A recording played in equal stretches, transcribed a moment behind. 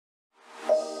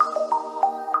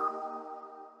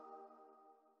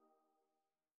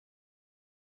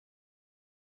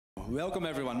Welcome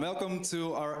everyone. Welcome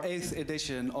to our 8th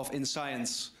edition of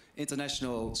InScience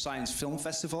International Science Film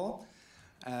Festival.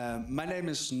 My name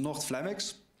is Nocht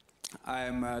Flemmix.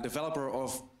 I'm a developer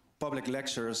of public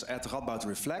lectures at Radboud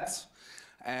Reflect.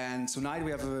 And tonight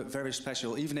we have a very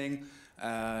special evening,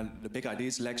 the Big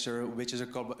Ideas lecture, which is a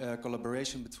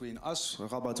collaboration between us,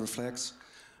 Radboud Reflect,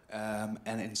 and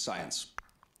InScience.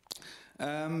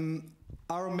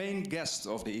 Our main guest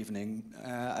of the evening,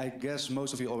 I guess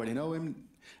most of you already know him,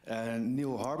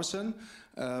 Neil Harbisson,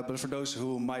 but for those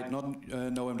who might not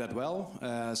know him that well,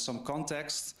 some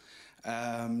context.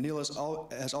 Neil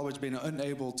has always been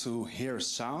unable to hear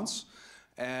sounds,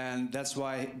 and that's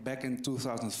why back in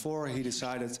 2004 he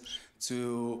decided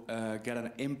to get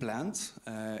an implant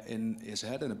in his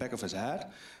head, in the back of his head,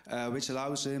 which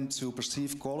allows him to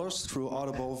perceive colors through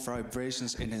audible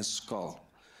vibrations in his skull.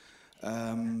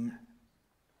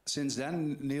 Since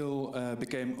then, Neil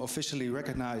became officially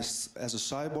recognized as a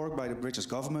cyborg by the British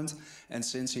government, and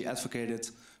since he advocated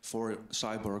for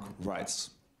cyborg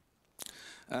rights.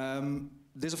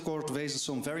 This, of course, raises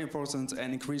some very important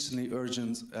and increasingly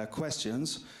urgent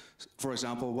questions. For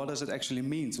example, what does it actually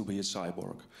mean to be a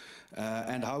cyborg?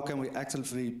 And how can we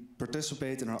actively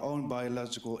participate in our own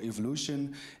biological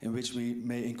evolution, in which we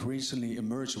may increasingly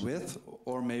emerge with,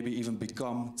 or maybe even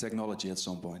become technology at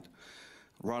some point,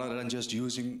 rather than just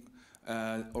using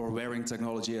or wearing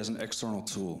technology as an external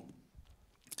tool.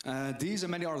 These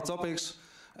and many other topics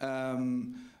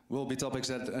will be topics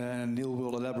that Neil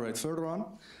will elaborate further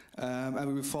on. And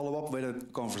we will follow up with a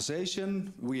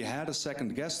conversation. We had a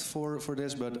second guest for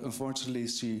this, but unfortunately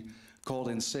she called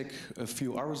in sick a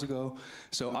few hours ago.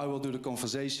 So I will do the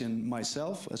conversation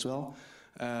myself as well.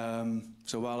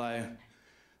 So while I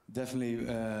definitely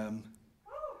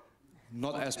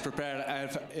not as prepared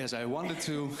as I wanted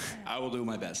to, I will do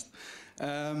my best.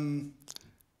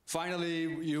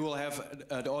 Finally, you will have,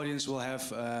 the audience will have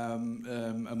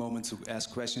a moment to ask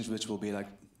questions, which will be like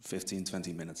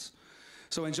 15-20 minutes.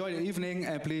 So enjoy the evening,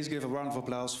 and please give a round of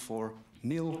applause for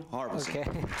Neil Harbisson. Okay.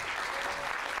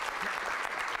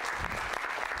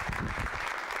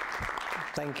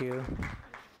 Thank you.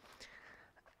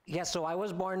 Yes, so I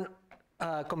was born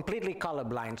completely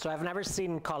colorblind, so I've never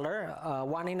seen color.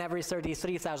 1 in every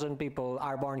 33,000 people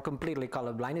are born completely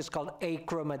colorblind. It's called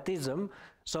achromatism.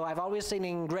 So I've always seen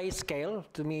in grayscale.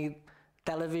 To me,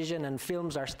 television and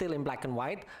films are still in black and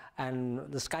white, and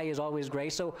the sky is always gray.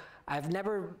 So I've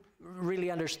never really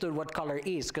understood what color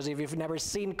is, because if you've never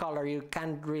seen color, you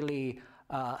can't really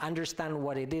understand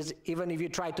what it is. Even if you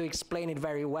try to explain it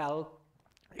very well,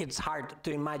 it's hard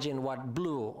to imagine what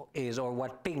blue is or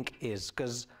what pink is,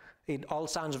 because it all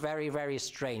sounds very, very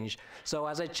strange. So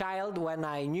as a child, when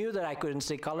I knew that I couldn't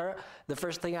see color, the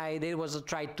first thing I did was to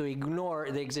try to ignore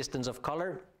the existence of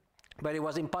color. But it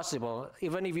was impossible.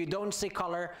 Even if you don't see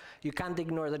color, you can't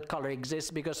ignore that color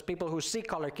exists, because people who see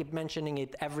color keep mentioning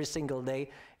it every single day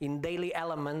in daily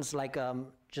elements like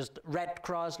just Red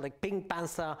Cross, like Pink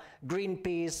Panther,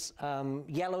 Greenpeace,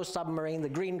 Yellow Submarine, the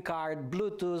Green Card,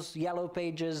 Bluetooth, Yellow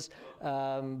Pages,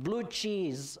 Blue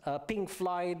Cheese, Pink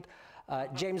Floyd,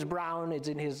 James Brown, it's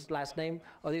in his last name,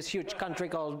 or this huge country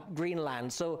called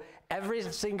Greenland. So every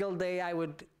single day I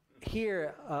would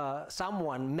hear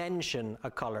someone mention a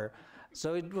color.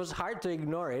 So it was hard to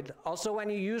ignore it. Also, when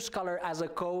you use color as a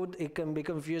code, it can be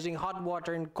confusing. Hot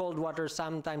water and cold water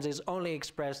sometimes is only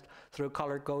expressed through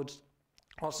color codes.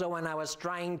 Also, when I was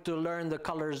trying to learn the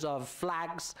colors of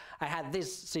flags, I had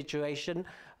this situation.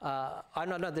 Oh,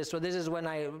 no, not this one. This is when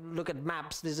I look at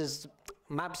maps.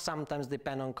 Maps sometimes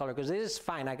depend on color, because this is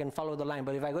fine, I can follow the line,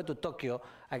 but if I go to Tokyo,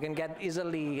 I can get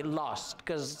easily lost,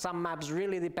 because some maps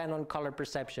really depend on color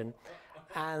perception.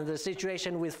 And the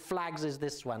situation with flags is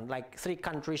this one, like 3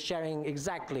 countries sharing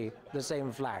exactly the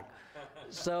same flag.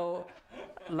 So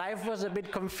life was a bit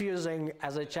confusing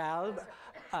as a child,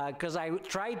 because I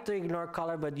tried to ignore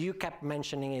color, but you kept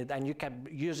mentioning it, and you kept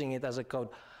using it as a code.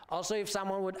 Also, if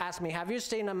someone would ask me, have you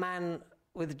seen a man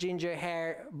with ginger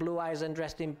hair, blue eyes, and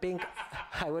dressed in pink,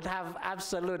 I would have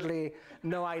absolutely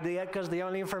no idea, because the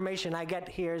only information I get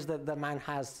here is that the man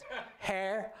has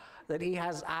hair, that he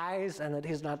has eyes, and that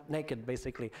he's not naked,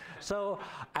 basically. So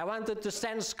I wanted to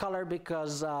sense color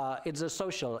because it's a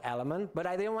social element, but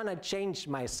I didn't want to change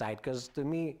my sight, because to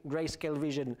me, grayscale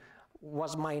vision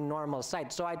was my normal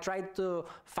sight. So I tried to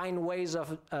find ways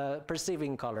of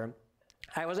perceiving color.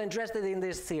 I was interested in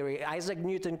this theory. Isaac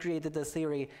Newton created a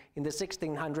theory in the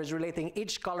 1600s relating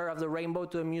each color of the rainbow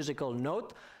to a musical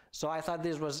note. So I thought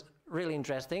this was really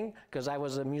interesting, because I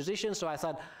was a musician, so I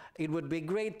thought it would be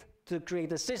great to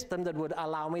create a system that would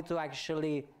allow me to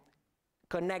actually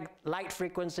connect light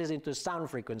frequencies into sound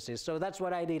frequencies. So that's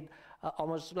what I did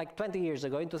almost like 20 years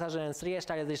ago. In 2003, I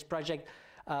started this project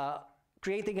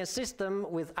creating a system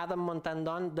with Adam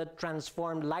Montandon that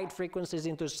transformed light frequencies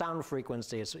into sound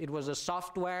frequencies. It was a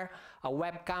software, a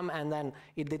webcam, and then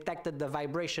it detected the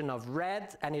vibration of red,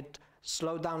 and it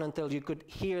slowed down until you could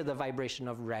hear the vibration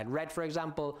of red. Red, for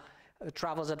example,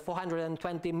 travels at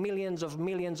 420 millions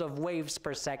of waves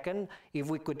per second. If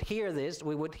we could hear this,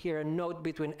 we would hear a note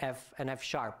between F and F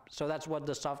sharp. So that's what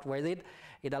the software did.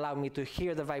 It allowed me to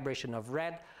hear the vibration of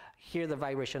red, hear the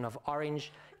vibration of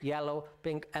orange, yellow,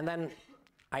 pink, and then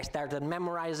I started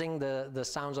memorizing the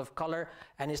sounds of color,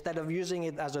 and instead of using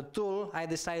it as a tool, I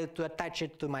decided to attach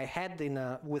it to my head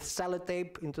with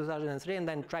sellotape in 2003, and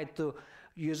then tried to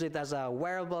use it as a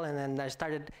wearable, and then I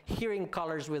started hearing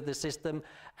colors with the system,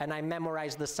 and I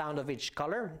memorized the sound of each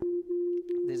color.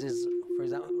 This is, for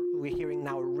example, we're hearing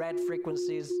now red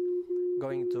frequencies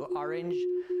going to orange.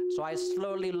 So I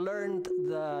slowly learned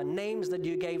the names that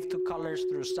you gave to colors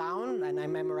through sound, and I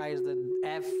memorized that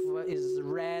F is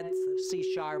red,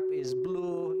 C sharp is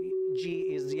blue,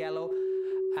 G is yellow,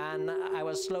 and I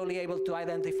was slowly able to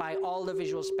identify all the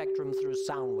visual spectrum through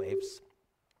sound waves.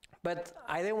 But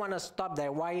I didn't want to stop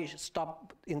there. Why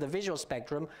stop in the visual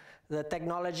spectrum? The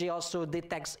technology also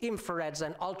detects infrareds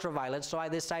and ultraviolets, so I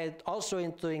decided also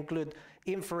to include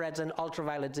infrareds and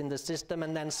ultraviolets in the system,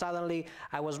 and then suddenly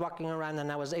I was walking around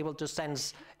and I was able to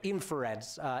sense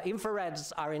infrareds.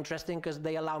 Infrareds are interesting because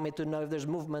they allow me to know if there's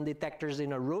movement detectors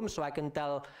in a room, so I can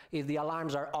tell if the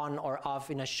alarms are on or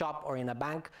off in a shop or in a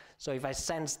bank. So if I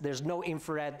sense there's no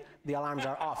infrared, the alarms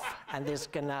are off, and this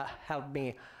can help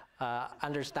me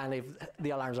understand if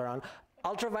the alarms are on.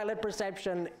 Ultraviolet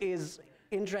perception is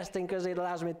interesting because it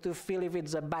allows me to feel if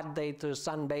it's a bad day to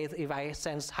sunbathe. If I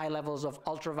sense high levels of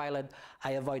ultraviolet,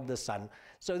 I avoid the sun.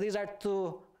 So these are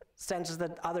two senses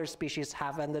that other species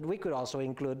have and that we could also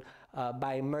include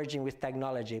by merging with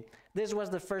technology. This was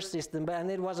the first system, and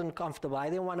it wasn't comfortable. I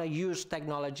didn't want to use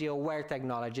technology or wear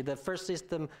technology. The first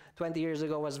system 20 years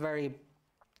ago was very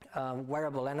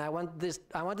wearable, and I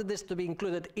wanted this to be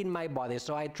included in my body.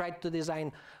 So I tried to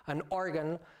design an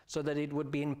organ so that it would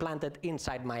be implanted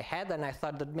inside my head, and I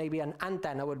thought that maybe an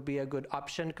antenna would be a good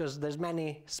option because there's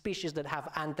many species that have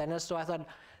antennas. So I thought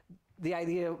the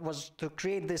idea was to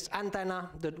create this antenna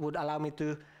that would allow me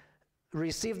to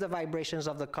receive the vibrations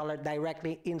of the color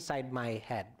directly inside my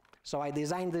head. So I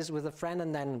designed this with a friend,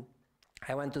 and then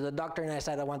I went to the doctor and I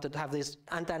said I wanted to have this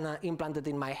antenna implanted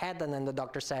in my head, and then the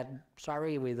doctor said,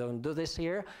 sorry, we don't do this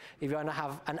here. If you want to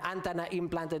have an antenna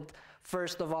implanted,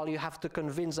 first of all, you have to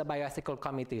convince a bioethical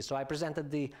committee. So I presented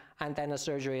the antenna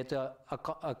surgery to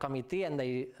a committee, and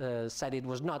they said it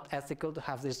was not ethical to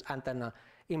have this antenna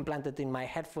implanted in my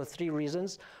head for 3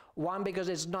 reasons. One, because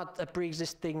it's not a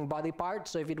pre-existing body part,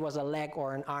 so if it was a leg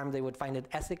or an arm, they would find it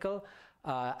ethical.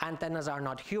 Antennas are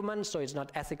not human, so it's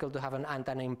not ethical to have an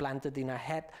antenna implanted in our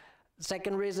head.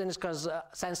 Second reason is because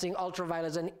sensing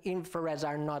ultraviolets and infrareds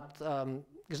are not,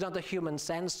 it's not a human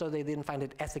sense, so they didn't find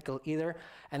it ethical either.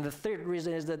 And the third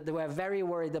reason is that they were very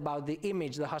worried about the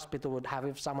image the hospital would have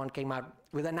if someone came out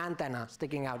with an antenna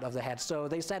sticking out of the head. So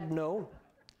they said no,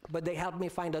 but they helped me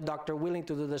find a doctor willing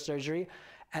to do the surgery,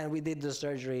 and we did the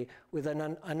surgery with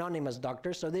an anonymous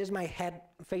doctor. So this is my head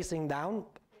facing down.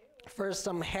 First,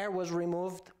 some hair was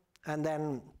removed, and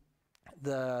then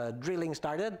the drilling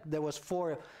started. There was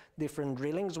 4 different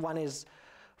drillings. One is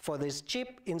for this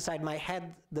chip inside my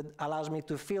head that allows me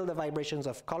to feel the vibrations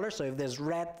of color. So if there's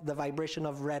red, the vibration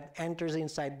of red enters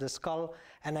inside the skull,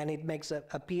 and then it makes a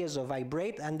piezo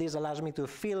vibrate, and this allows me to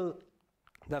feel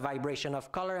the vibration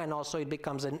of color, and also it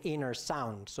becomes an inner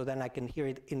sound, so then I can hear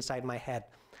it inside my head.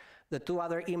 The 2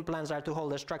 other implants are to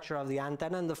hold the structure of the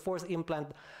antenna, and the 4th implant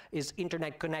is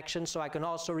internet connection, so I can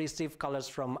also receive colors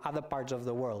from other parts of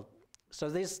the world. So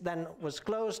this then was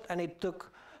closed, and it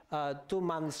took 2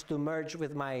 months to merge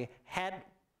with my head.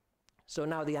 So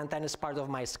now the antenna is part of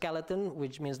my skeleton,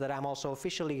 which means that I'm also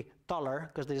officially taller,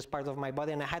 because this is part of my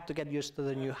body, and I had to get used to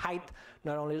the new height,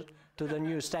 not only to the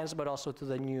new sense, but also to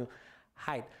the new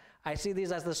height. I see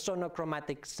this as the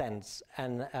sonochromatic sense,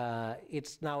 and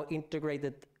it's now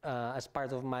integrated as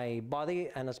part of my body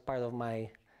and as part of my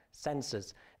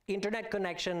senses. Internet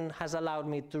connection has allowed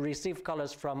me to receive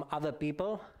colors from other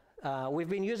people. We've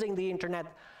been using the internet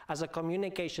as a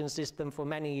communication system for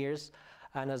many years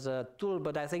and as a tool,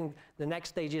 but I think the next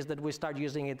stage is that we start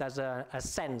using it as a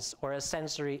sense or a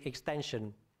sensory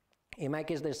extension. In my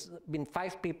case, there's been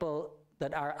 5 people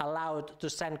that are allowed to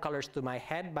send colors to my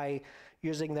head by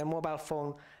using their mobile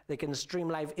phone. They can stream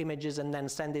live images and then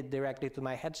send it directly to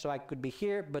my head, so I could be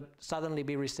here, but suddenly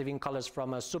be receiving colors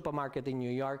from a supermarket in New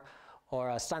York or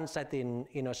a sunset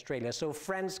in Australia. So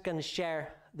friends can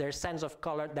share their sense of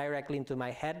color directly into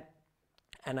my head.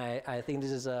 And I think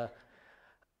this is the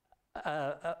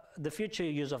future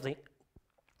use of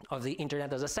the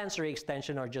internet as a sensory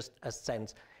extension or just a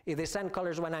sense. If they send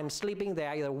colors when I'm sleeping, they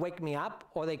either wake me up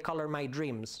or they color my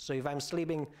dreams. So if I'm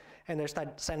sleeping and they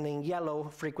start sending yellow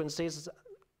frequencies,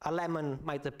 a lemon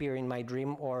might appear in my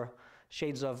dream, or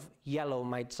shades of yellow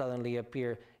might suddenly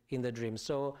appear in the dream.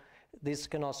 So this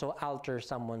can also alter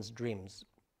someone's dreams.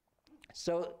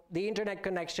 So the internet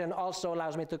connection also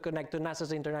allows me to connect to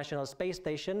NASA's International Space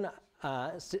Station.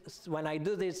 When I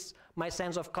do this, my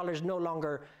sense of color is no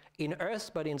longer in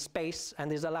Earth, but in space, and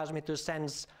this allows me to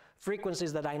sense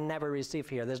frequencies that I never receive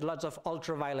here. There's lots of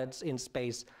ultraviolets in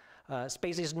space.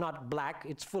 Space is not black,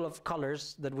 it's full of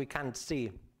colors that we can't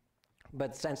see.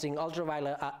 But sensing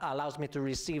ultraviolet allows me to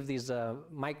receive these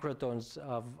microtones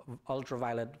of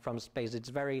ultraviolet from space. It's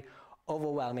very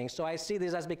overwhelming. So I see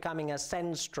this as becoming a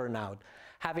senstronaut.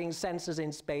 Having senses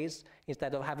in space,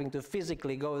 instead of having to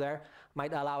physically go there,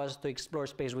 might allow us to explore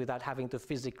space without having to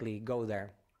physically go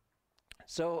there.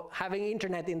 So having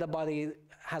internet in the body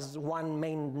has one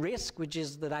main risk, which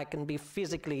is that I can be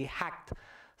physically hacked.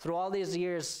 Through all these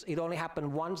years, it only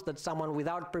happened once that someone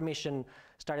without permission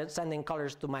started sending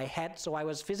colors to my head. So I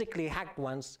was physically hacked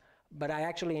once, but I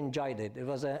actually enjoyed it. It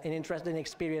was an interesting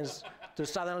experience to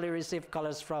suddenly receive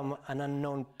colors from an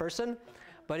unknown person.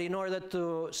 But in order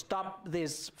to stop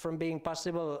this from being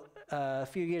possible,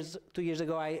 2 years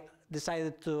ago, I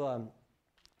decided to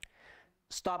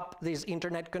stop these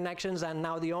internet connections, and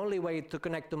now the only way to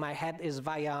connect to my head is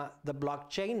via the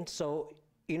blockchain. So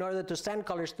in order to send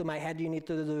colors to my head, you need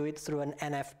to do it through an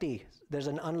NFT. There's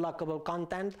an unlockable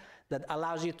content that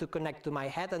allows you to connect to my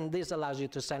head, and this allows you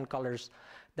to send colors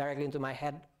directly into my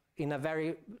head in a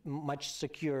very much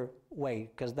secure way,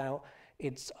 because now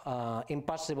it's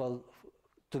impossible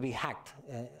to be hacked.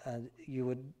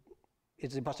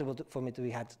 It's impossible for me to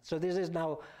be hacked. So this is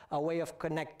now a way of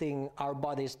connecting our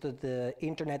bodies to the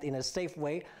internet in a safe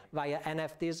way via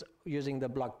NFTs using the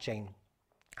blockchain.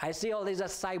 I see all this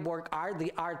as cyborg art,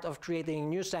 the art of creating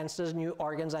new senses, new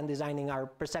organs, and designing our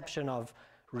perception of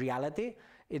reality.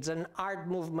 It's an art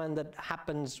movement that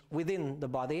happens within the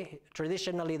body.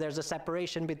 Traditionally, there's a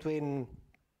separation between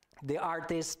the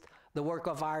artist, the work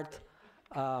of art,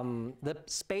 the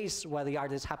space where the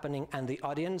art is happening, and the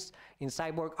audience. In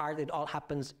cyborg art, it all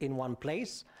happens in one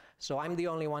place. So I'm the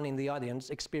only one in the audience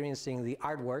experiencing the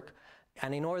artwork.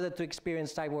 And in order to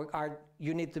experience cyborg art,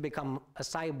 you need to become a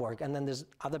cyborg. And then there's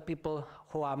other people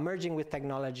who are merging with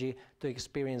technology to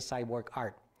experience cyborg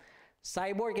art.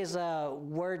 Cyborg is a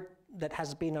word that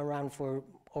has been around for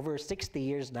over 60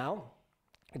 years now.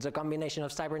 It's a combination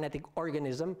of cybernetic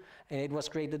organism, and it was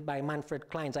created by Manfred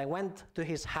Kleins. I went to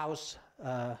his house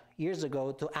years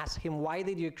ago to ask him, why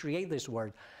did you create this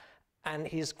word? And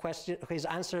his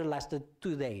answer lasted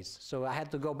 2 days. So I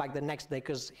had to go back the next day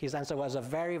because his answer was a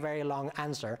very, very long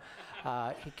answer.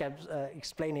 He kept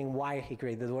explaining why he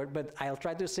created the word, but I'll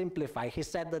try to simplify. He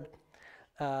said that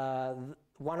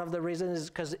one of the reasons is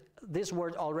because this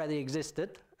word already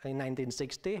existed in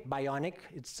 1960, bionic.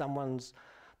 It's someone's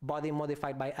body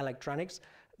modified by electronics.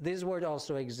 This word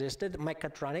also existed,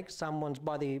 mechatronic, someone's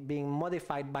body being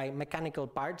modified by mechanical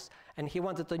parts, and he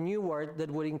wanted a new word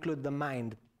that would include the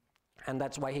mind. And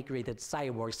that's why he created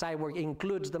cyborg. Cyborg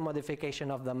includes the modification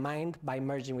of the mind by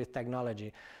merging with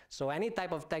technology. So any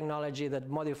type of technology that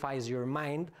modifies your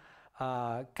mind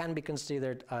can be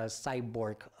considered a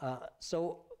cyborg.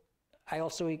 So I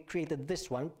also created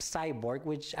this one, cyborg,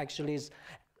 which actually is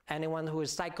anyone who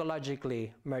is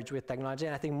psychologically merged with technology.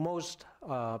 And I think most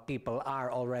people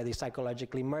are already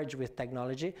psychologically merged with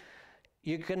technology.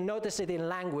 You can notice it in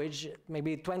language.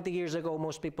 Maybe 20 years ago,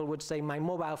 most people would say, my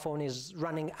mobile phone is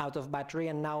running out of battery.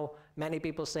 And now many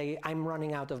people say, I'm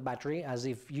running out of battery, as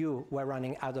if you were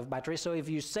running out of battery. So if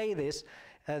you say this,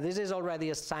 this is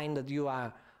already a sign that you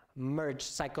are merged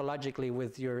psychologically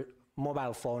with your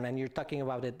mobile phone, and you're talking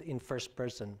about it in first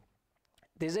person.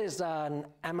 This is an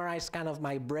MRI scan of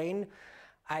my brain.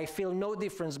 I feel no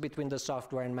difference between the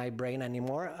software and my brain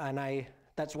anymore, and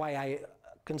that's why I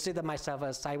consider myself a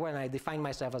cyborg, and I define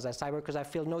myself as a cyborg, because I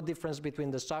feel no difference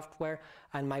between the software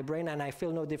and my brain, and I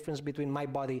feel no difference between my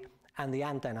body and the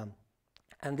antenna.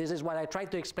 And this is what I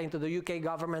tried to explain to the UK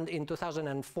government in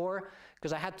 2004,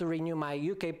 because I had to renew my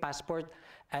UK passport,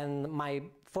 and my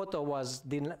photo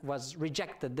was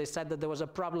rejected. They said that there was a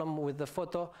problem with the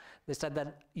photo. They said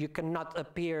that you cannot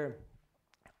appear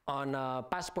on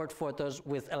passport photos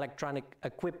with electronic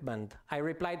equipment. I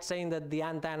replied saying that the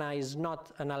antenna is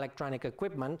not an electronic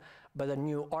equipment, but a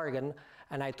new organ,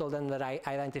 and I told them that I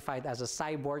identified as a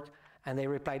cyborg, and they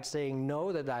replied saying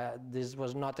no, that this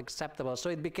was not acceptable. So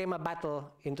it became a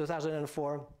battle in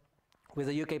 2004 with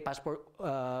the UK Passport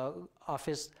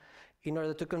Office in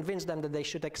order to convince them that they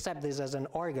should accept this as an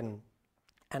organ.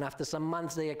 And after some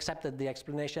months, they accepted the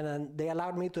explanation, and they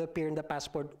allowed me to appear in the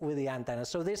passport with the antenna.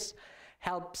 So this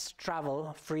helps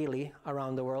travel freely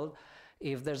around the world.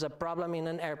 If there's a problem in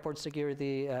an airport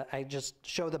security, I just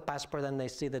show the passport and they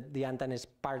see that the antenna is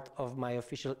part of my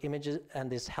official images, and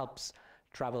this helps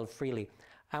travel freely.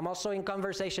 I'm also in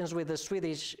conversations with the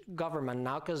Swedish government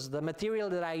now, because the material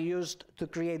that I used to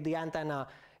create the antenna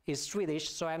is Swedish,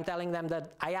 so I'm telling them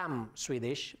that I am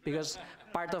Swedish, because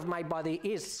part of my body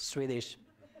is Swedish.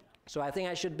 So I think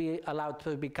I should be allowed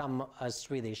to become a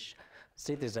Swedish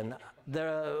citizen.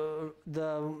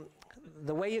 The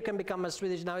way you can become a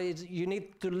Swedish now is you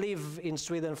need to live in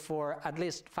Sweden for at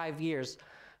least 5 years.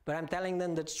 But I'm telling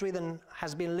them that Sweden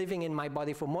has been living in my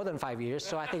body for more than 5 years,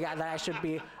 so I think that I should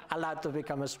be allowed to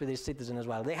become a Swedish citizen as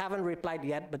well. They haven't replied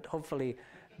yet, but hopefully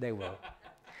they will.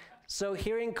 So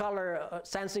hearing color,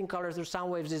 sensing color through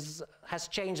sound waves has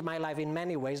changed my life in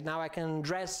many ways. Now I can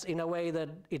dress in a way that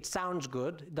it sounds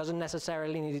good. It doesn't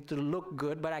necessarily need to look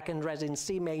good, but I can dress in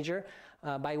C major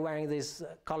by wearing this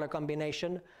color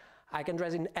combination. I can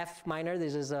dress in F minor.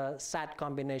 This is a sad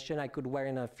combination I could wear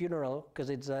in a funeral because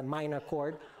it's a minor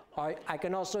chord. Or I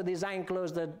can also design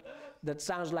clothes that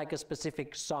sounds like a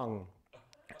specific song.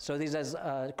 So these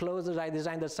are clothes that I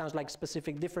designed that sounds like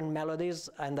specific different melodies,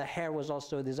 and the hair was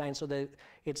also designed so that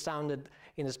it sounded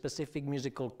in a specific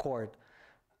musical chord.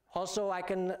 Also, I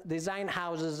can design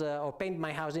houses or paint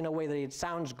my house in a way that it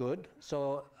sounds good.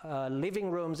 So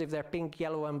living rooms, if they're pink,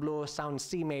 yellow, and blue, sound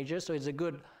C major, so it's a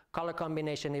good color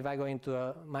combination if I go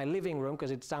into my living room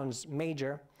because it sounds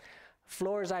major.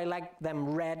 Floors, I like them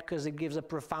red because it gives a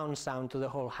profound sound to the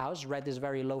whole house. Red is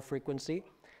very low frequency.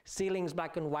 Ceilings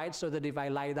black and white so that if I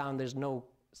lie down there's no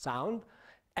sound.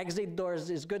 Exit doors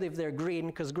is good if they're green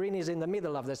because green is in the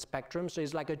middle of the spectrum, so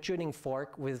it's like a tuning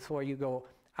fork before you go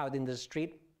out in the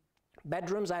street.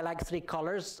 Bedrooms, I like 3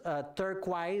 colors,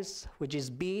 turquoise, which is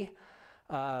B,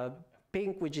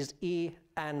 pink, which is E,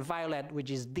 and violet,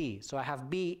 which is D. So I have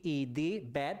B, E, D,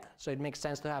 bed, so it makes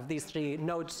sense to have these 3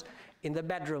 notes in the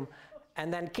bedroom.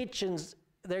 And then kitchens,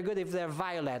 they're good if they're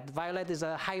violet. Violet is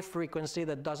a high frequency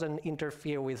that doesn't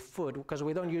interfere with food, because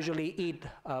we don't usually eat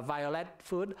violet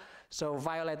food, so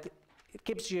violet, it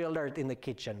keeps you alert in the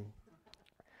kitchen.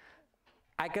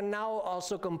 I can now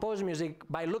also compose music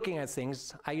by looking at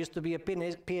things. I used to be a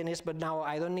pianist, but now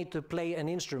I don't need to play an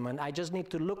instrument. I just need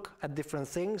to look at different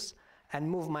things and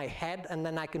move my head, and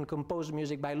then I can compose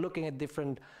music by looking at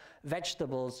different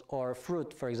vegetables or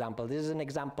fruit, for example. This is an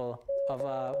example of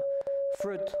a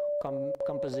fruit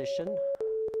composition.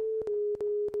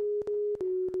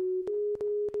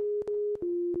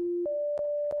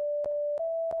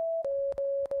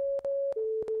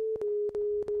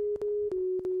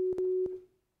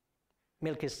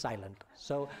 Milk is silent.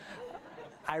 So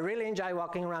I really enjoy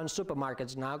walking around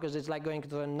supermarkets now because it's like going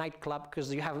to a nightclub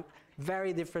because you have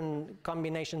very different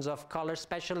combinations of colors,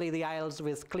 especially the aisles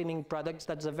with cleaning products.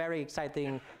 That's a very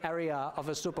exciting area of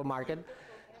a supermarket.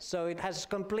 So it has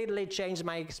completely changed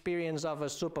my experience of a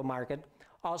supermarket.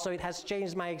 Also, it has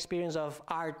changed my experience of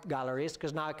art galleries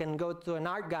because now I can go to an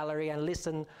art gallery and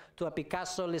listen to a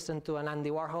Picasso, listen to an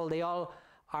Andy Warhol. They all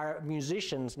are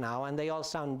musicians now, and they all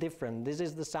sound different. This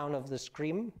is the sound of the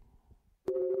scream.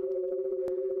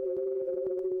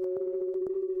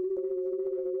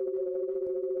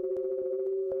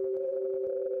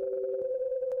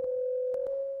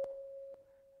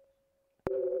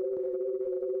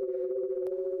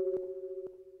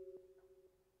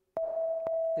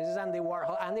 This is Andy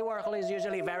Warhol. Andy Warhol is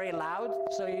usually very loud,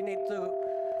 so you need to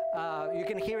you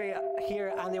can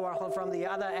hear Andy Warhol from the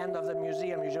other end of the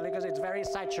museum usually because it's very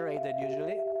saturated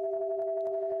usually.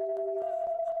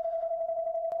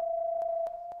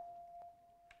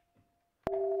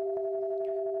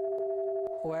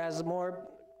 Whereas more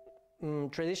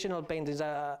traditional paintings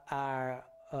are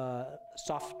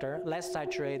softer, less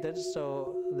saturated,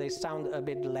 so they sound a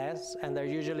bit less, and they're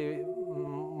usually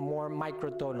more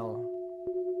microtonal.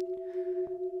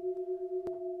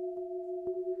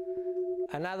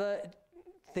 Another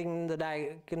thing that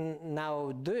I can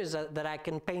now do is that I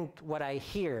can paint what I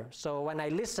hear. So when I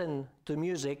listen to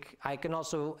music, I can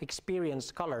also experience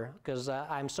color, because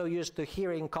I'm so used to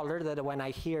hearing color that when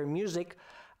I hear music,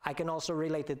 I can also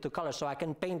relate it to color. So I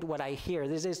can paint what I hear.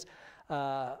 This is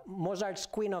Mozart's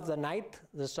Queen of the Night,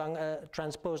 the song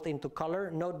transposed into color,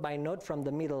 note by note from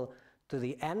the middle to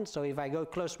the end. So if I go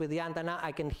close with the antenna,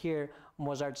 I can hear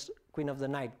Mozart's Queen of the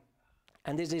Night.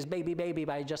 And this is Baby Baby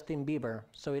by Justin Bieber.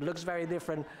 So it looks very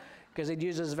different because it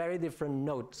uses very different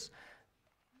notes.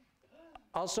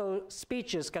 Also,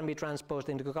 speeches can be transposed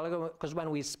into color, because when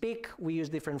we speak, we use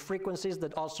different frequencies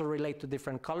that also relate to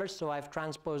different colors. So I've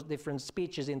transposed different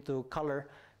speeches into color.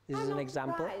 This is an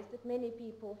example. I'm not surprised that many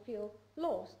people feel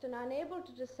lost and unable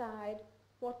to decide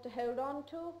what to hold on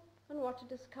to and what to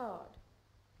discard.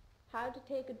 How to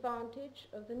take advantage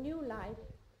of the new life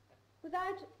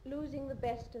without losing the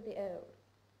best of the old.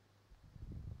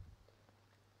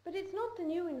 But it's not the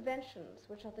new inventions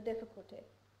which are the difficulty.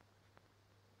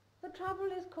 The trouble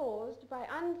is caused by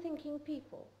unthinking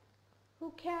people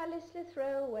who carelessly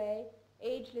throw away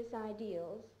ageless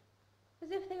ideals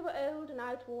as if they were old and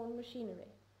outworn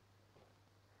machinery.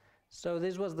 So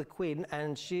this was the Queen,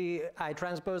 and I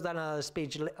transposed that on a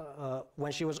speech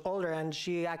when she was older, and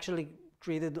she actually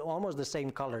created almost the same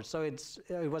colors. So it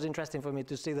was interesting for me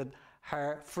to see that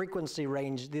her frequency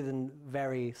range didn't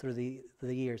vary through the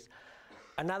years.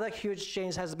 Another huge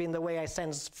change has been the way I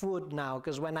sense food now,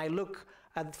 because when I look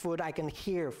at food, I can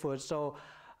hear food. So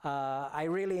I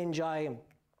really enjoy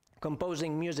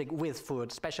composing music with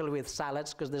food, especially with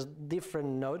salads, because there's different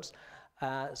notes.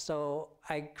 So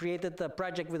I created a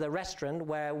project with a restaurant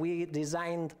where we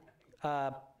designed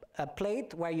a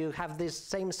plate where you have this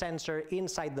same sensor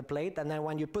inside the plate, and then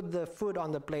when you put the food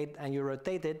on the plate and you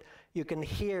rotate it, you can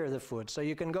hear the food. So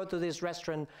you can go to this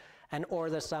restaurant and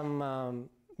order some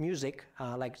music,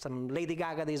 like some Lady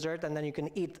Gaga dessert, and then you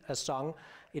can eat a song.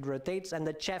 It rotates, and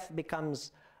the chef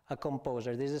becomes a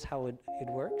composer. This is how it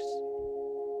works.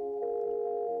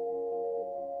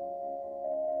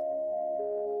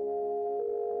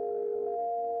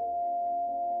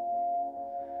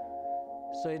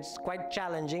 So it's quite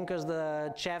challenging because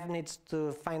the chef needs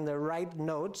to find the right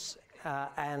notes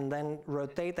and then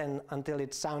rotate until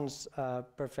it sounds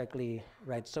perfectly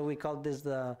right. So we call this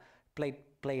the plate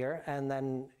player, and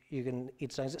then you can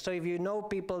eat songs. So if you know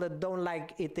people that don't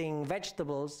like eating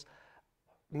vegetables,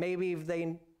 maybe if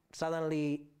they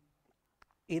suddenly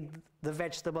eat the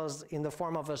vegetables in the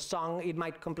form of a song, it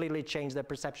might completely change their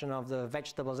perception of the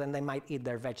vegetables, and they might eat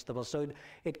their vegetables. So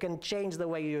it can change the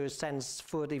way you sense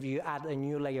food if you add a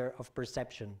new layer of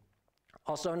perception.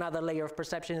 Also, another layer of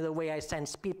perception is the way I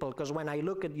sense people, because when I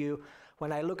look at you,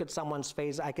 when I look at someone's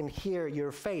face, I can hear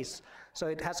your face. So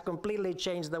it has completely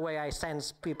changed the way I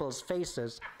sense people's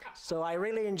faces. So I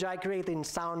really enjoy creating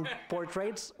sound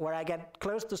portraits where I get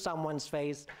close to someone's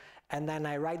face, and then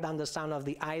I write down the sound of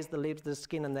the eyes, the lips, the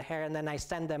skin, and the hair, and then I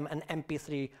send them an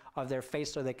MP3 of their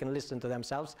face so they can listen to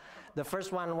themselves. The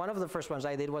first one, one of the first ones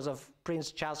I did was of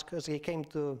Prince Charles, because he came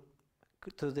to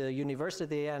the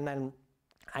university, and then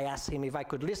I asked him if I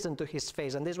could listen to his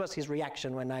face, and this was his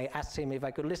reaction when I asked him if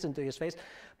I could listen to his face.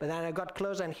 But then I got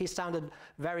close, and he sounded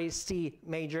very C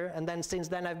major, and then since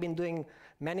then I've been doing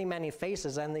many, many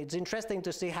faces, and it's interesting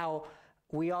to see how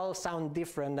we all sound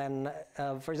different. And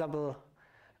for example,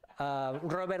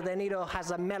 Robert De Niro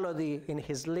has a melody in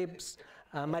his lips.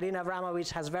 Marina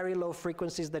Abramovic has very low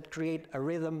frequencies that create a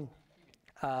rhythm.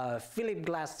 Philip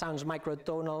Glass sounds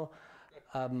microtonal.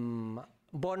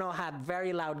 Bono had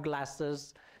very loud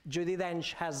glasses. Judi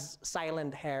Dench has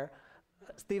silent hair.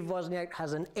 Steve Wozniak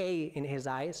has an A in his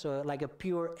eyes, so like a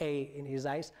pure A in his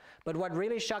eyes. But what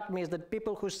really shocked me is that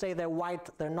people who say they're white,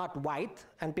 they're not white,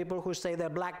 and people who say they're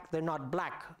black, they're not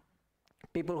black.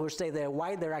 People who say they're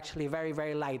white, they're actually very,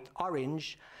 very light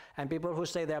orange. And people who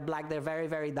say they're black, they're very,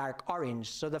 very dark orange.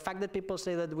 So the fact that people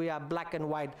say that we are black and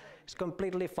white is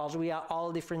completely false. We are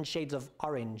all different shades of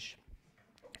orange.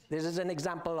 This is an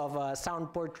example of a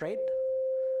sound portrait.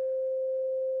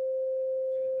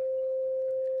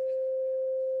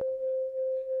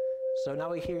 So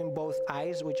now we're hearing both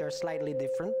eyes, which are slightly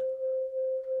different.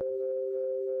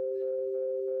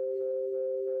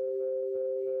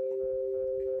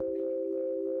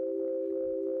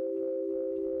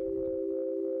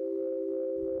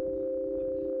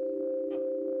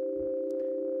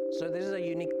 So this is a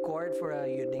unique chord for a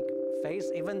unique face.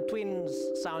 Even twins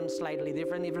sound slightly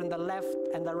different. Even the left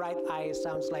and the right eye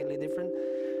sound slightly different.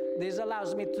 This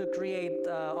allows me to create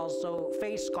also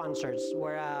face concerts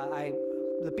where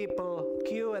the people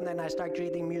cue, and then I start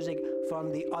creating music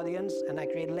from the audience, and I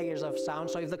create layers of sound.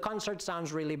 So if the concert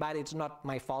sounds really bad, it's not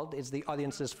my fault, it's the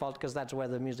audience's fault, because that's where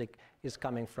the music is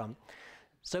coming from.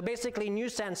 So basically, new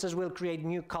senses will create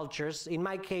new cultures. In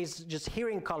my case, just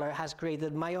hearing color has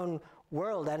created my own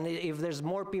world, and if there's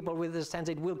more people with this sense,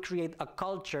 it will create a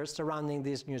culture surrounding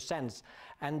this new sense.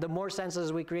 And the more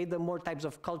senses we create, the more types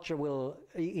of culture will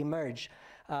emerge.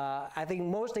 I think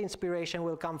most inspiration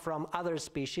will come from other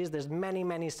species. There's many,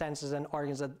 many senses and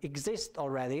organs that exist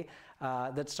already,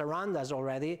 that surround us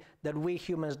already, that we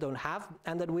humans don't have,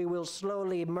 and that we will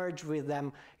slowly merge with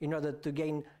them in order to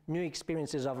gain new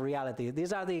experiences of reality.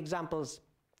 These are the examples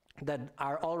that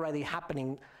are already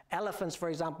happening. Elephants, for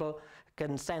example,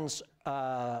 can sense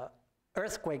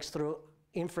earthquakes through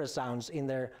infrasounds in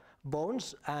their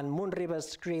bones, and Moon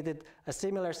Ribas created a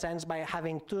similar sense by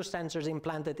having 2 sensors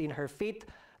implanted in her feet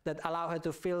that allow her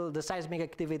to feel the seismic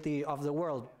activity of the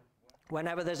world.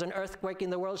 Whenever there's an earthquake in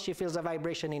the world, she feels a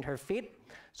vibration in her feet,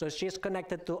 so she's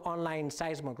connected to online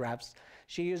seismographs.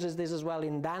 She uses this as well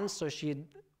in dance, so she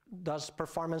does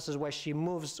performances where she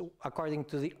moves according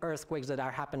to the earthquakes that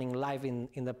are happening live in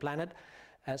the planet.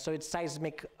 So it's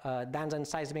seismic dance and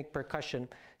seismic percussion.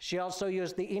 She also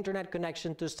used the internet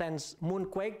connection to sense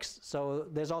moonquakes. So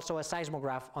there's also a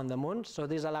seismograph on the moon. So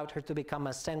this allowed her to become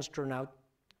a senstronaut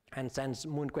and sense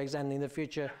moonquakes. And in the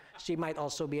future, she might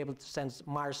also be able to sense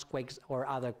Mars quakes or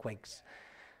other quakes.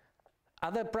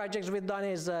 Other projects we've done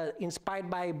is inspired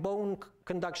by bone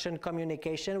conduction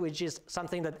communication, which is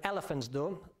something that elephants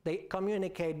do. They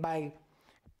communicate by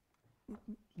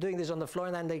doing this on the floor,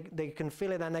 and then they can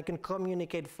feel it, and they can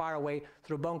communicate far away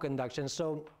through bone conduction.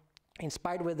 So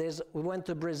inspired with this, we went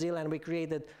to Brazil and we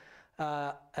created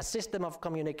a system of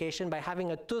communication by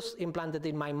having a tooth implanted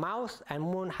in my mouth, and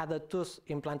Moon had a tooth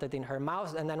implanted in her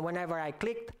mouth, and then whenever I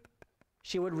clicked,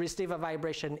 she would receive a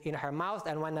vibration in her mouth,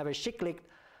 and whenever she clicked,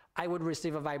 I would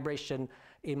receive a vibration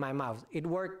in my mouth. It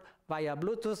worked via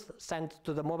Bluetooth, sent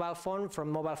to the mobile phone, from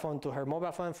mobile phone to her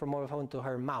mobile phone, from mobile phone to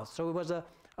her mouth. So it was a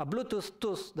Bluetooth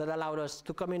tooth that allowed us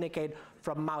to communicate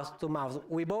from mouth to mouth.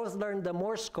 We both learned the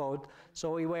Morse code,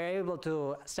 so we were able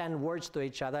to send words to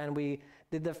each other, and we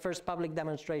did the first public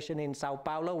demonstration in Sao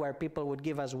Paulo where people would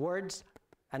give us words,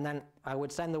 and then I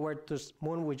would send the word to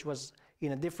Moon, which was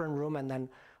in a different room, and then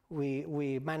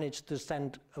we managed to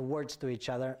send words to each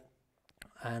other,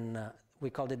 and we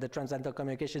called it the Transcendental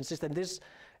Communication System. This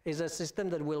is a system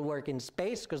that will work in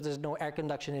space because there's no air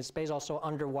conduction in space, also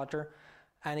underwater.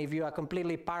 And if you are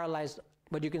completely paralyzed,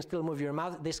 but you can still move your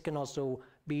mouth, this can also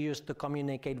be used to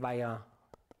communicate via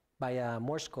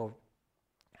Morse code.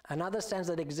 Another sense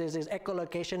that exists is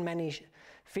echolocation. Many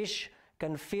fish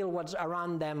can feel what's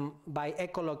around them by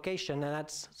echolocation, and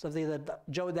that's something that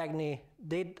Joe Dagny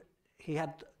did. He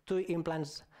had 2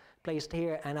 implants placed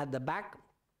here and at the back,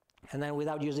 and then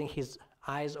without using his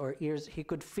eyes or ears, he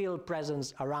could feel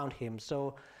presence around him.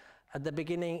 So at the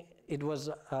beginning, it was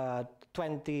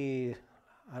 2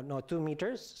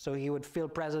 meters, so he would feel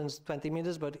presence 20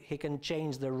 meters, but he can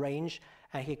change the range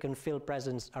and he can feel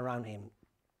presence around him.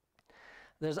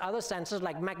 There's other senses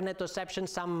like magnetoception.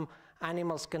 Some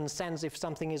animals can sense if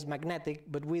something is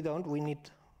magnetic, but we don't.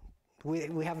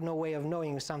 We have no way of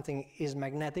knowing if something is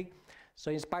magnetic.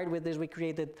 So inspired with this, we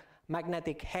created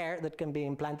magnetic hair that can be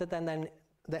implanted, and then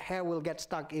the hair will get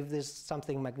stuck if there's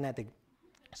something magnetic.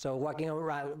 So walking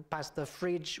around past the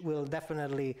fridge will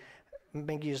definitely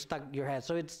make you stuck your head.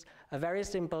 So it's a very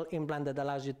simple implant that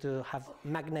allows you to have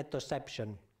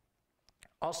magnetoception.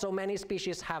 Also, many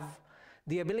species have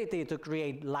the ability to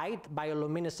create light,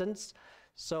 bioluminescence.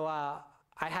 So I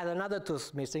had another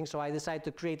tooth missing, so I decided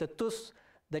to create a tooth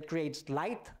that creates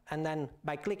light, and then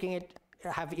by clicking it,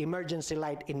 have emergency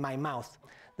light in my mouth.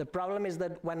 The problem is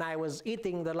that when I was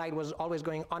eating, the light was always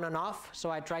going on and off, so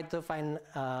I tried to find,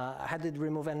 I had it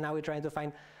removed, and now we're trying to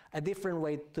find a different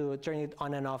way to turn it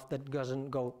on and off that doesn't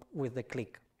go with the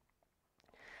click.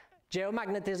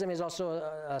 Geomagnetism is also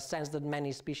a sense that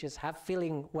many species have,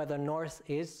 feeling where the north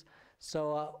is.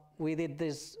 So we did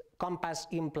this compass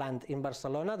implant in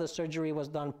Barcelona. The surgery was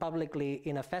done publicly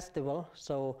in a festival,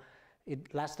 so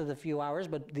it lasted a few hours,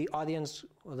 but the audience,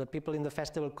 or the people in the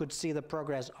festival, could see the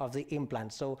progress of the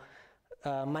implant. So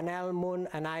Manel, Moon,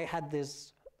 and I had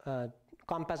this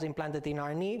compass implanted in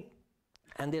our knee,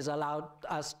 and this allowed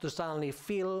us to suddenly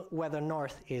feel where the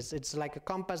north is. It's like a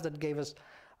compass that gave us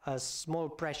a small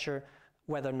pressure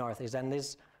where the north is. And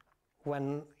this,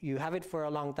 when you have it for a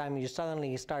long time, you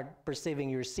suddenly start perceiving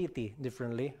your city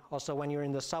differently. Also, when you're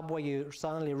in the subway, you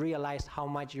suddenly realize how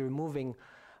much you're moving.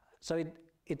 So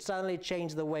it suddenly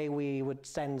changed the way we would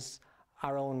sense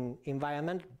our own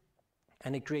environment,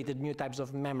 and it created new types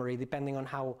of memory. Depending on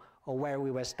how or where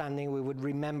we were standing, we would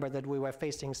remember that we were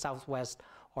facing southwest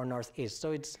or northeast.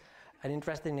 So it's an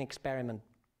interesting experiment.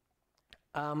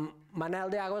 Manel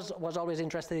de Agos was always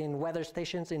interested in weather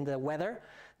stations, in the weather.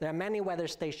 There are many weather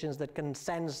stations that can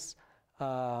sense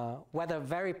weather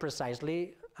very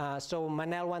precisely. So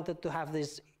Manel wanted to have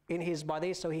this in his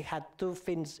body, so he had 2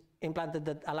 fins implanted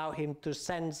that allow him to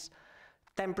sense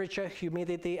temperature,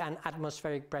 humidity, and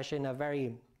atmospheric pressure in a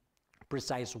very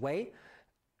precise way.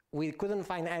 We couldn't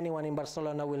find anyone in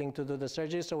Barcelona willing to do the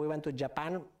surgery, so we went to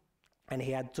Japan, and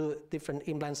he had 2 different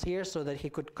implants here so that he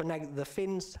could connect the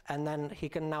fins, and then he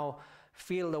can now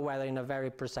feel the weather in a very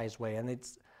precise way. And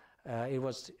it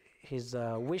was his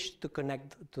wish to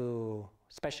connect to,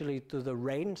 especially to the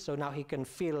rain, so now he can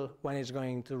feel when it's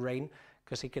going to rain,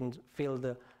 because he can feel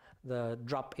the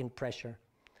drop in pressure.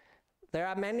 There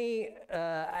are many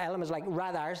elements like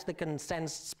radars that can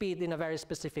sense speed in a very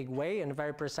specific way, in a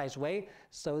very precise way.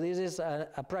 So this is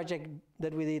a project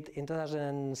that we did in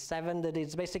 2007 that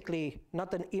is basically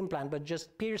not an implant, but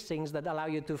just piercings that allow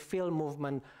you to feel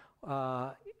movement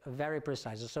very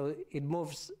precise. So it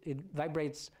moves, it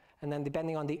vibrates, and then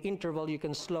depending on the interval, you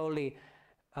can slowly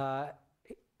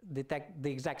detect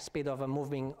the exact speed of a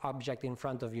moving object in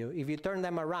front of you. If you turn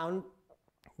them around,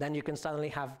 then you can suddenly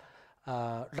have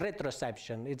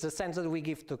retroception. It's a sense that we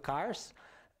give to cars.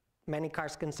 Many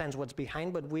cars can sense what's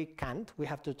behind, but we can't. We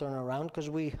have to turn around because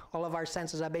all of our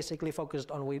senses are basically focused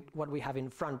on what we have in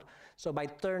front. So by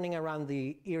turning around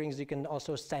the earrings, you can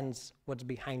also sense what's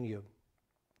behind you.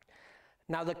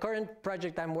 Now, the current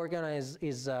project I'm working on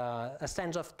is a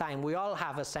sense of time. We all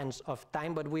have a sense of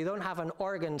time, but we don't have an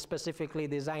organ specifically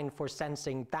designed for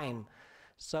sensing time.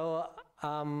 So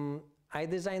I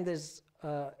designed this.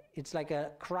 It's like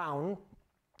a crown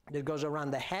that goes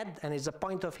around the head, and it's a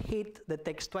point of heat that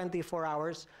takes 24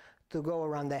 hours to go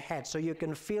around the head. So you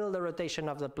can feel the rotation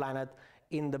of the planet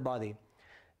in the body.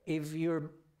 If you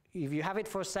have it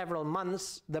for several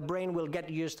months, the brain will get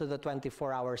used to the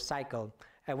 24-hour cycle.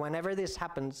 And whenever this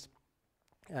happens,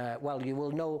 well, you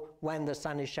will know when the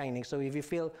sun is shining. So if you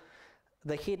feel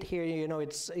the heat here, you know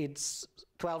it's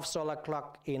 12 solar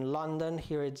clock in London,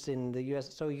 here it's in the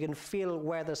US, so you can feel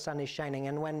where the sun is shining.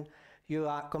 And when you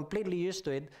are completely used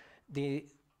to it, the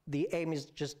aim is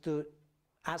just to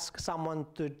ask someone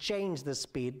to change the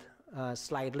speed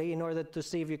slightly in order to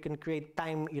see if you can create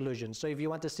time illusions. So if you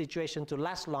want the situation to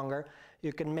last longer,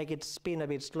 you can make it spin a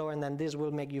bit slower, and then this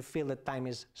will make you feel that time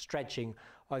is stretching.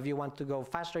 Or if you want to go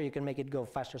faster, you can make it go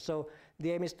faster. So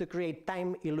the aim is to create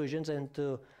time illusions and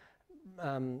to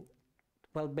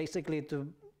well, basically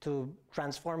to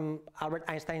transform Albert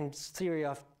Einstein's theory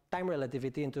of time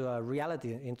relativity into a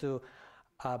reality, into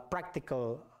a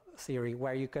practical theory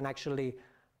where you can actually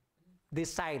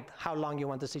decide how long you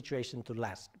want the situation to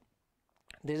last.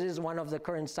 This is one of the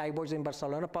current cyborgs in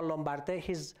Barcelona, Paul Lombarte.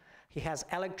 He has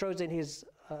electrodes in his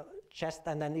chest,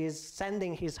 and then he's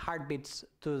sending his heartbeats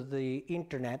to the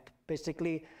internet.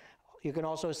 Basically, you can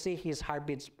also see his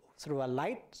heartbeats through a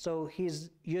light. So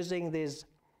he's using this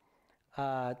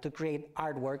to create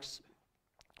artworks.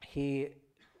 He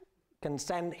can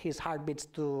send his heartbeats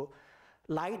to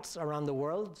lights around the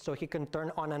world, so he can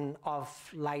turn on and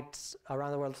off lights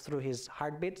around the world through his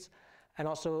heartbeats. And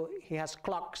also he has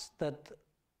clocks that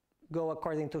go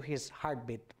according to his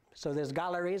heartbeat. So there's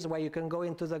galleries where you can go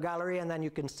into the gallery and then you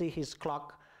can see his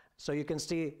clock, so you can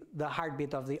see the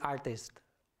heartbeat of the artist.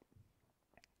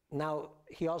 Now,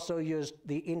 he also used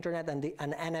the internet and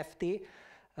an NFT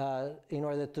in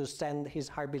order to send his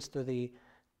heartbeats to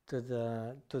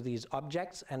these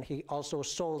objects, and he also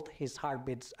sold his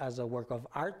heartbeats as a work of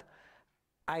art.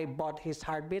 I bought his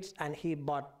heartbeats, and he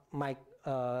bought my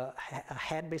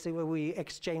head. Basically, we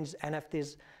exchanged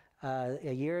NFTs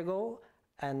a year ago,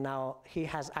 and now he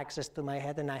has access to my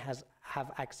head, and I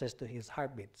have access to his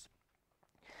heartbeats.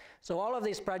 So all of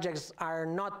these projects are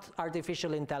not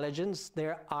artificial intelligence.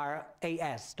 They are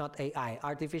AS, not AI,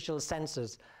 artificial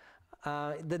senses.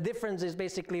 The difference is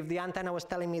basically if the antenna was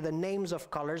telling me the names of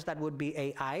colors, that would be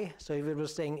AI. So if it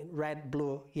was saying red,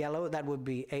 blue, yellow, that would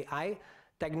be AI.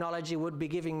 Technology would be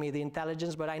giving me the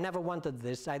intelligence, but I never wanted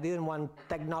this. I didn't want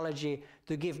technology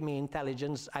to give me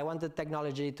intelligence. I wanted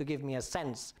technology to give me a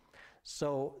sense.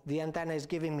 So the antenna is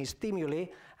giving me stimuli,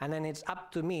 and then it's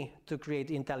up to me to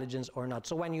create intelligence or not.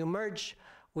 So when you merge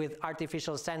with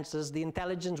artificial senses, the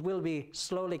intelligence will be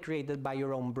slowly created by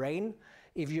your own brain.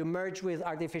 If you merge with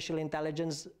artificial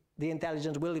intelligence, the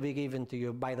intelligence will be given to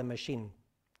you by the machine.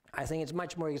 I think it's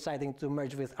much more exciting to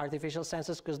merge with artificial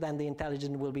senses, because then the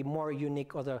intelligence will be more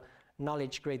unique, or the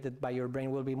knowledge created by your brain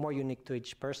will be more unique to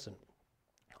each person.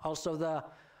 Also, the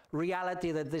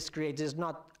reality that this creates is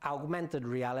not augmented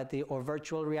reality or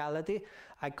virtual reality.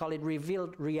 I call it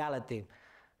revealed reality.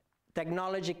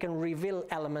 Technology can reveal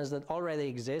elements that already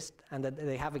exist and that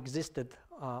they have existed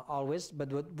always,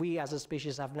 but what we as a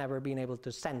species have never been able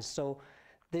to sense. So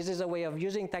this is a way of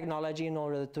using technology in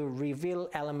order to reveal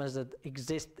elements that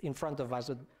exist in front of us,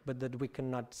 but that we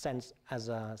cannot sense as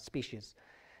a species.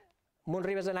 Moon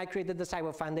Rivers and I created the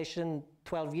Cyborg Foundation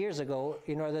 12 years ago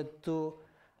in order to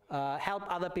help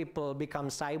other people become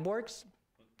cyborgs,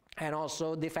 and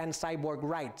also defend cyborg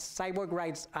rights. Cyborg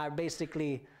rights are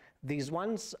basically these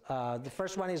ones. The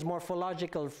first one is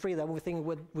morphological freedom. We think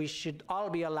we should all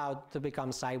be allowed to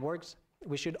become cyborgs.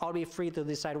 We should all be free to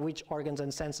decide which organs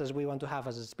and senses we want to have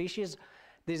as a species.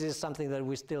 This is something that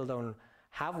we still don't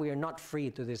have. We are not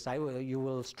free to decide. You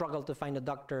will struggle to find a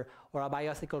doctor or a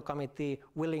bioethical committee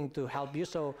willing to help you.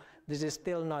 So this is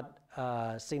still not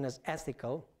seen as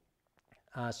ethical.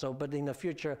 But in the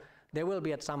future, there will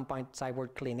be at some point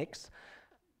cyborg clinics.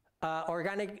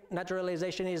 Organic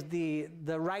naturalization is the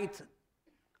right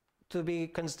to be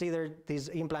considered, these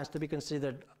implants to be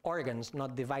considered organs,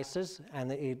 not devices.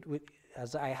 And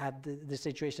as I had the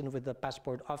situation with the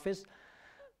passport office.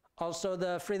 Also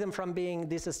the freedom from being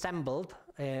disassembled.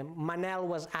 Manel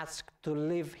was asked to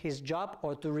leave his job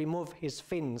or to remove his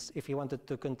fins if he wanted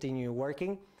to continue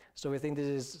working. So we think this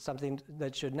is something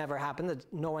that should never happen, that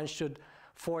no one should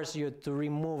force you to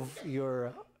remove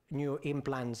your new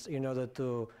implants in order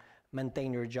to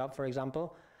maintain your job, for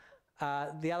example.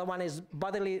 The other one is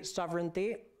bodily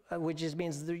sovereignty, which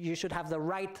means that you should have the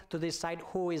right to decide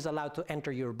who is allowed to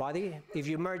enter your body. If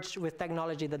you merge with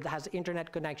technology that has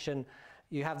internet connection,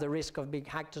 you have the risk of being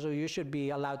hacked, so you should be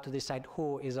allowed to decide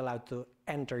who is allowed to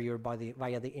enter your body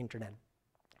via the internet.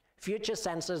 Future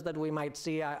sensors that we might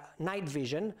see are night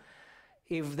vision.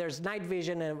 If there's night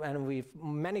vision and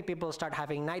many people start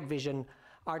having night vision,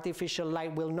 artificial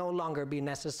light will no longer be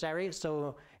necessary.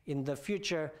 So in the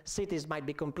future, cities might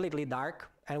be completely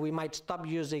dark, and we might stop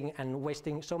using and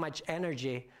wasting so much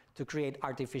energy to create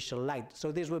artificial light.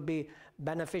 So this would be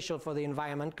beneficial for the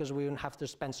environment because we wouldn't have to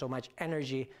spend so much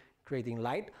energy creating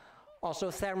light. Also,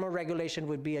 thermoregulation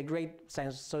would be a great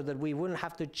sense so that we wouldn't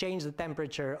have to change the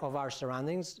temperature of our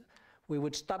surroundings. We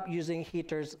would stop using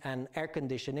heaters and air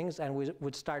conditionings, and we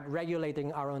would start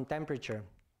regulating our own temperature.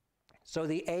 So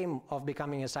the aim of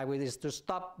becoming a cyborg is to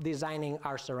stop designing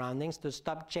our surroundings, to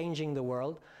stop changing the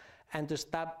world, and to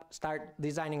start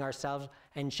designing ourselves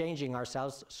and changing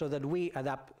ourselves so that we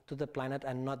adapt to the planet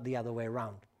and not the other way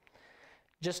around.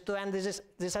 Just to end,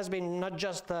 this has been not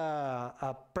just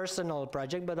a personal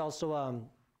project, but also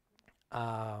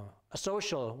a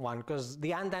social one, because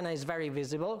the antenna is very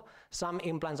visible. Some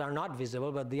implants are not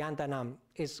visible, but the antenna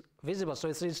is visible.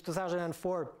 So since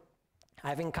 2004,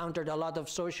 I've encountered a lot of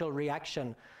social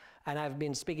reaction, and I've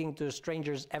been speaking to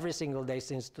strangers every single day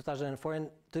since 2004. And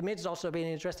to me, it's also been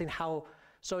interesting how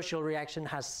social reaction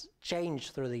has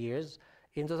changed through the years.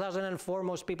 In 2004,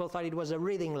 most people thought it was a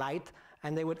reading light,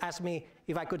 and they would ask me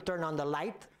if I could turn on the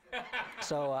light.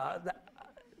 So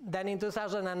then in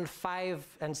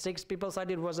 2005 and 6, people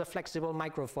thought it was a flexible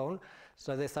microphone.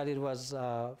 So they thought it was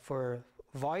for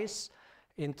voice.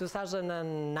 In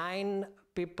 2009,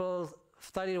 people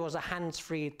thought it was a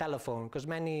hands-free telephone, because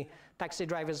many taxi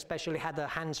drivers especially had a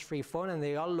hands-free phone, and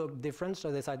they all looked different,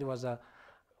 so they thought it was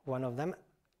one of them.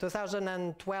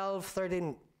 2012,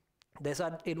 13, they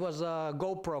thought it was a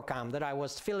GoPro cam, that I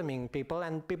was filming people,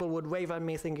 and people would wave at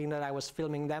me thinking that I was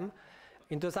filming them.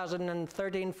 In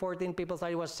 2013, 14, people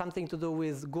thought it was something to do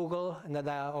with Google, and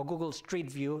or Google Street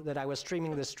View, that I was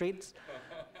streaming the streets.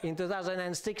 In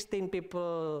 2016,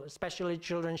 people, especially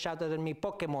children, shouted at me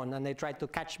Pokemon, and they tried to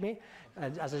catch me.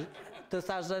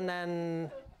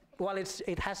 Well,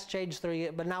 it has changed through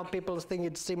years, but now people think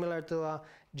it's similar to a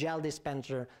gel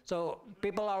dispenser. So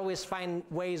people always find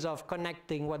ways of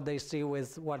connecting what they see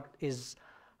with what is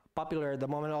popular at the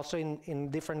moment. Also in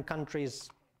different countries,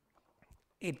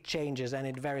 it changes and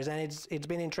it varies. And it's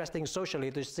been interesting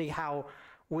socially to see how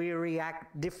we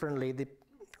react differently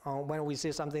when we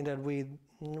see something that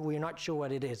we're not sure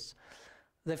what it is.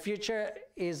 The future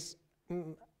is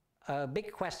a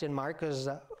big question mark, because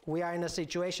we are in a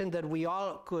situation that we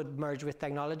all could merge with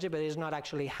technology, but it's not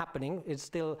actually happening. It's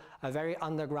still a very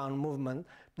underground movement,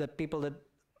 that people that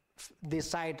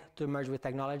decide to merge with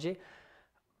technology.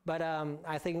 But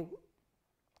I think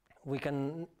we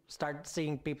can start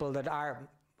seeing people that are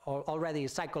already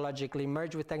psychologically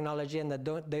merged with technology, and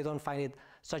that they don't find it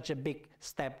such a big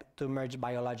step to merge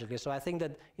biologically. So I think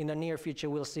that in the near future,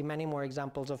 we'll see many more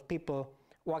examples of people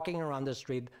walking around the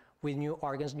street with new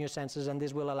organs, new senses, and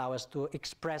this will allow us to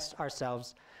express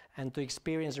ourselves and to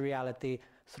experience reality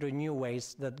through new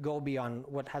ways that go beyond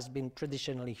what has been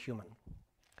traditionally human.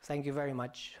 Thank you very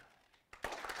much.